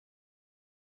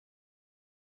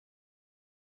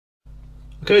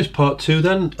Okay, it's part 2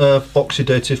 then of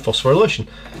oxidative phosphorylation,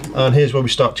 and here's where we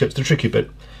start to get to the tricky bit.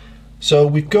 So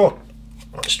we've got,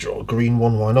 let's draw a green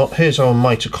one, why not? Here's our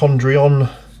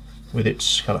mitochondrion with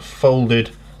its kind of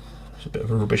folded, it's a bit of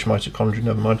a rubbish mitochondrion,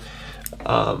 never mind.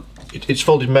 It's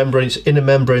folded membrane, its inner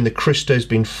membrane, the cristae has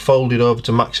been folded over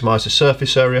to maximise the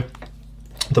surface area.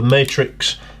 The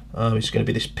matrix is going to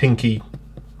be this pinky,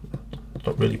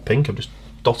 not really pink, I've just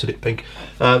dotted it pink,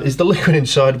 is the liquid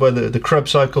inside where the Krebs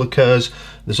cycle occurs.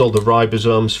 There's all the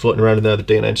ribosomes floating around in there, the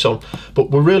DNA and so on. But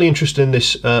we're really interested in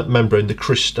this membrane, the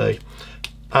cristae.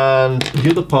 And the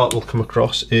other part we'll come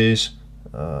across is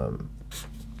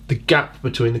the gap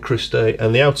between the cristae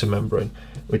and the outer membrane,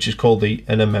 which is called the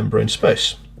inner membrane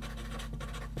space.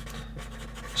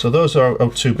 So those are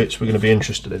our 2 bits we're going to be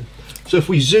interested in. So if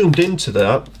we zoomed into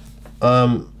that,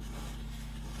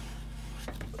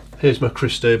 here's my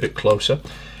cristae a bit closer.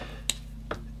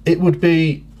 It would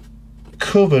be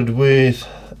covered with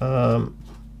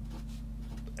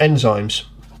enzymes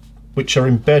which are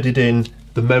embedded in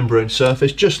the membrane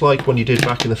surface, just like when you did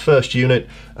back in the first unit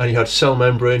and you had cell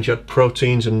membranes, you had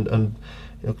proteins and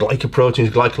glycoproteins,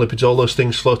 glycolipids, all those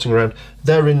things floating around.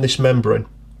 They're in this membrane.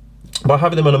 By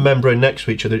having them on a membrane next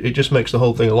to each other, it just makes the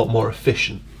whole thing a lot more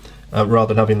efficient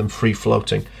rather than having them free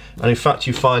floating. And in fact,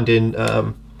 you find in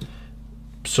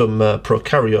some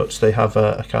prokaryotes, they have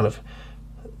a kind of,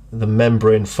 the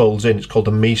membrane folds in, it's called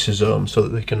a mesosome, so that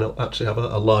they can actually have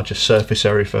a larger surface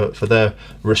area for their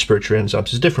respiratory enzymes.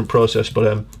 It's a different process,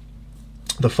 but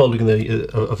the folding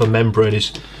of a membrane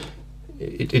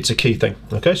it's a key thing.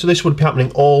 Okay, so this would be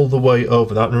happening all the way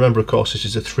over that. And remember, of course, this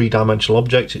is a 3-dimensional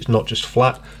object, it's not just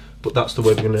flat, but that's the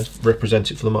way we're going to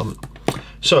represent it for the moment.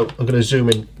 So I'm going to zoom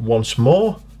in once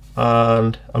more,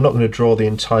 and I'm not going to draw the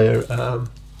entire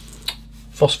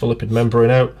phospholipid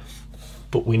membrane out,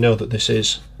 but we know that this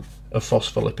is a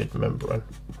phospholipid membrane.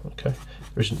 Okay,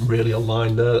 there isn't really a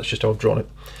line there, that's just how I've drawn it.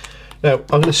 Now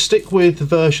I'm going to stick with the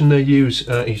version they use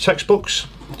in your textbooks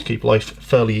to keep life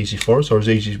fairly easy for us, or as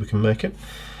easy as we can make it.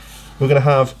 We're going to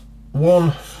have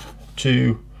 1,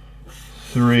 2,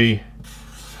 3,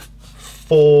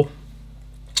 4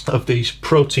 of these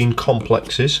protein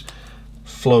complexes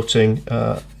floating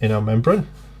in our membrane.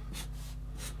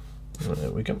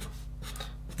 There we go.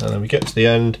 And then we get to the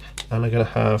end, and I'm going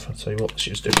to have, I'll tell you what, let's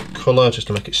use a different colour just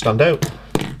to make it stand out.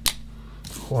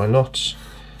 Why not?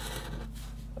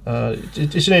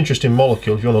 It's an interesting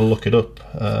molecule if you want to look it up.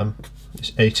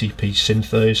 It's ATP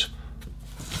synthase.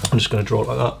 I'm just going to draw it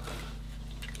like that.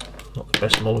 Not the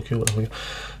best molecule.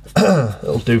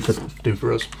 It'll do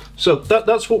for us. So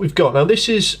that's what we've got. Now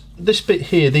this bit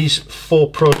here, these 4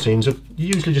 proteins are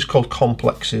usually just called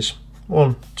complexes.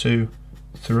 1, 2,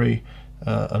 3.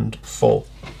 And 4,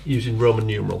 using Roman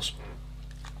numerals.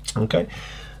 Okay,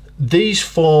 these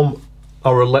form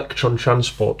our electron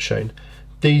transport chain.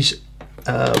 These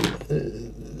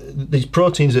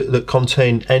proteins that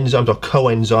contain enzymes or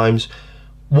coenzymes,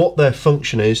 what their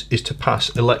function is to pass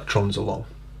electrons along.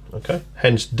 Okay,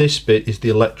 hence this bit is the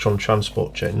electron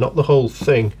transport chain, not the whole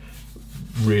thing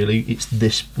really. It's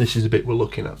this is the bit we're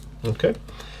looking at. Okay,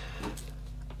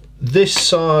 this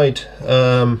side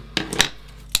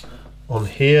on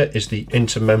here is the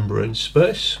intermembrane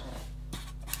space,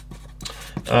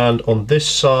 and on this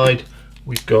side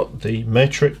we've got the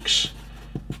matrix.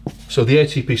 So the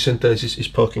ATP synthase is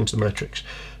poking to the matrix.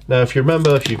 Now if you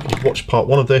remember, if you've watched part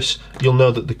 1 of this, you'll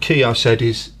know that the key I said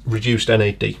is reduced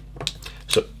NAD.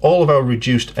 So all of our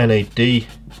reduced NAD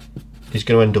is going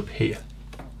to end up here.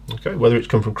 Okay, whether it's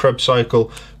come from Krebs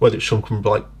cycle, whether it's come from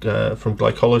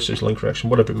glycolysis, link reaction,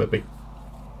 whatever it may be.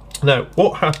 Now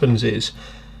what happens is,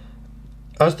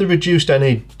 as the reduced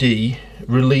NAD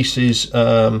releases its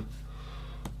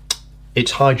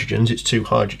hydrogens, its 2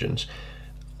 hydrogens,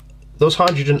 those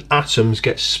hydrogen atoms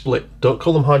get split. Don't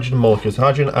call them hydrogen molecules, the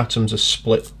hydrogen atoms are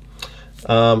split.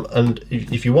 And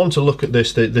if you want to look at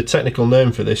this, the technical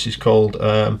name for this is called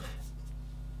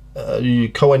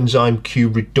coenzyme Q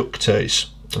reductase,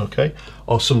 okay,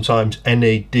 or sometimes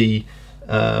NAD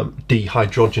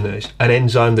dehydrogenase, an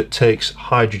enzyme that takes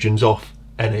hydrogens off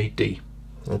NAD.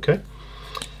 Okay.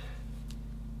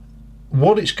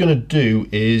 What it's going to do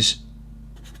is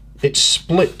it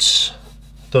splits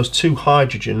those 2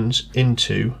 hydrogens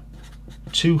into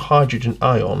 2 hydrogen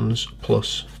ions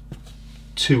plus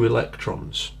 2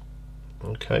 electrons.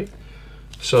 Okay,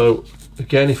 so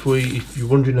again, if you're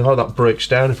wondering how that breaks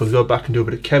down, if we go back and do a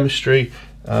bit of chemistry,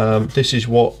 this is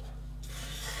what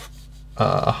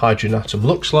a hydrogen atom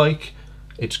looks like.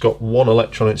 It's got 1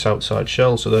 electron in its outside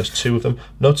shell, so there's 2 of them.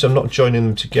 Notice I'm not joining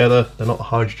them together, they're not a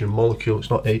hydrogen molecule,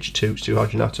 it's not H2, it's 2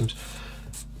 hydrogen atoms.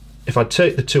 If I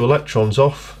take the 2 electrons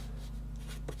off,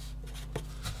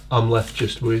 I'm left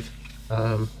just with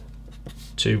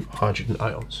 2 hydrogen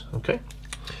ions. Okay,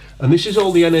 and this is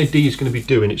all the NAD is going to be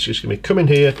doing. It's just going to be coming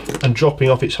here and dropping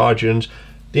off its hydrogens.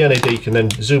 The NAD can then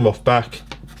zoom off back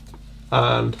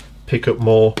and pick up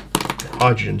more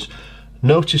hydrogens.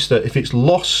 Notice that if it's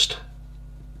lost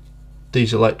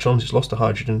these electrons, it's lost the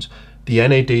hydrogens, the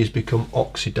NAD has become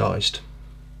oxidized.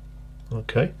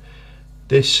 Okay,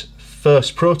 this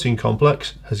first protein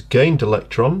complex has gained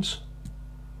electrons.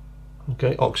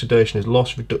 Okay, oxidation is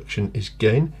loss, reduction is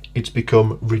gain. It's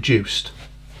become reduced.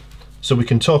 So we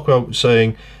can talk about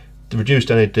saying the reduced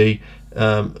NAD,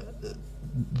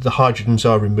 the hydrogens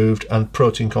are removed, and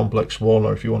protein complex 1,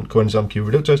 or if you want coenzyme Q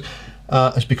reductase,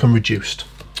 has become reduced.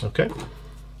 Okay,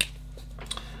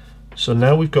 so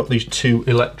now we've got these 2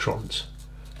 electrons.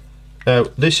 Now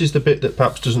this is the bit that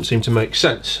perhaps doesn't seem to make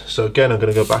sense. So again, I'm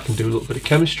going to go back and do a little bit of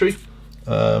chemistry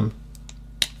and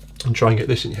try and get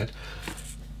this in your head.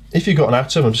 If you've got an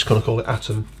atom, I'm just going to call it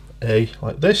atom A,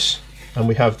 like this, and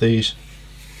we have these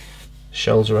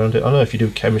shells around it. I know if you do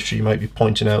chemistry you might be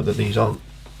pointing out that these aren't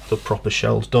the proper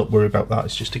shells. Don't worry about that,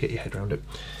 it's just to get your head around it.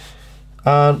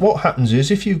 And what happens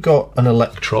is, if you've got an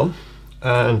electron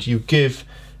and you give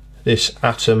this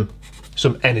atom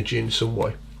some energy in some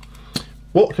way,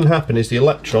 what can happen is the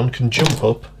electron can jump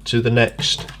up to the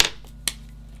next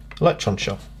electron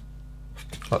shell,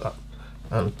 like that,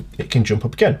 and it can jump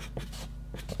up again,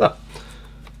 like that.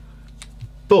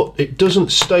 But it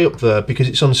doesn't stay up there because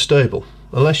it's unstable.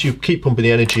 Unless you keep pumping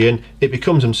the energy in, it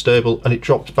becomes unstable and it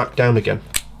drops back down again.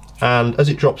 And as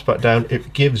it drops back down,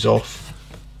 it gives off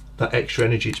that extra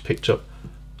energy it's picked up.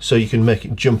 So you can make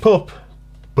it jump up,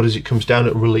 but as it comes down,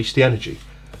 it'll release the energy.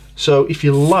 So if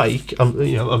you like,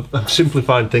 I'm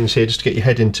simplifying things here just to get your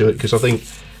head into it, because I think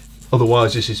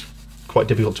otherwise this is quite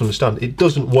difficult to understand. It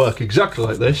doesn't work exactly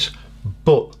like this,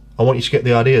 but I want you to get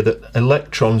the idea that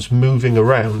electrons moving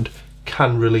around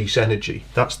can release energy.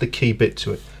 That's the key bit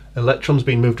to it. Electrons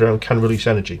being moved around can release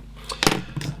energy.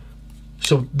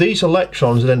 So these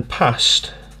electrons are then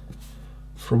passed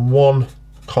from one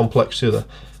complex to the other.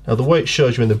 Now the way it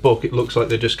shows you in the book, it looks like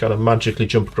they just kind of magically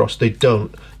jump across. They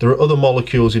don't. There are other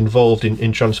molecules involved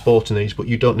in transporting these, but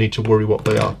you don't need to worry what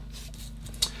they are.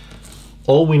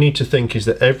 All we need to think is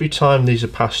that every time these are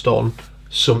passed on,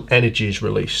 some energy is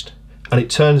released. And it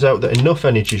turns out that enough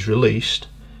energy is released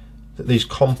that these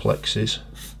complexes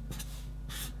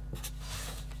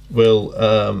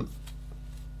will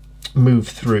move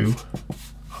through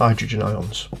hydrogen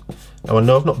ions. Now I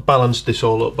know I've not balanced this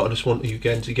all up, but I just want you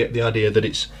again to get the idea that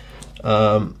it's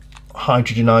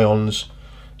hydrogen ions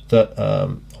that,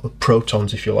 or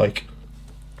protons if you like,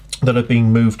 that are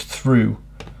being moved through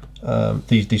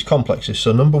these complexes.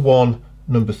 So number 1,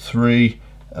 number 3,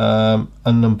 and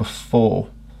number 4.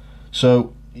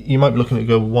 So you might be looking at it and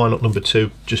go, why not number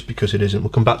 2? Just because it isn't. We'll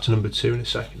come back to number 2 in a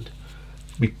second.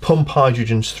 We pump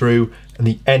hydrogens through, and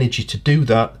the energy to do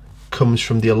that comes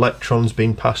from the electrons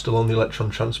being passed along the electron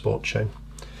transport chain.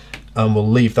 And we'll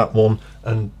leave that one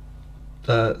and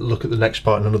look at the next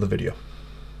part in another video.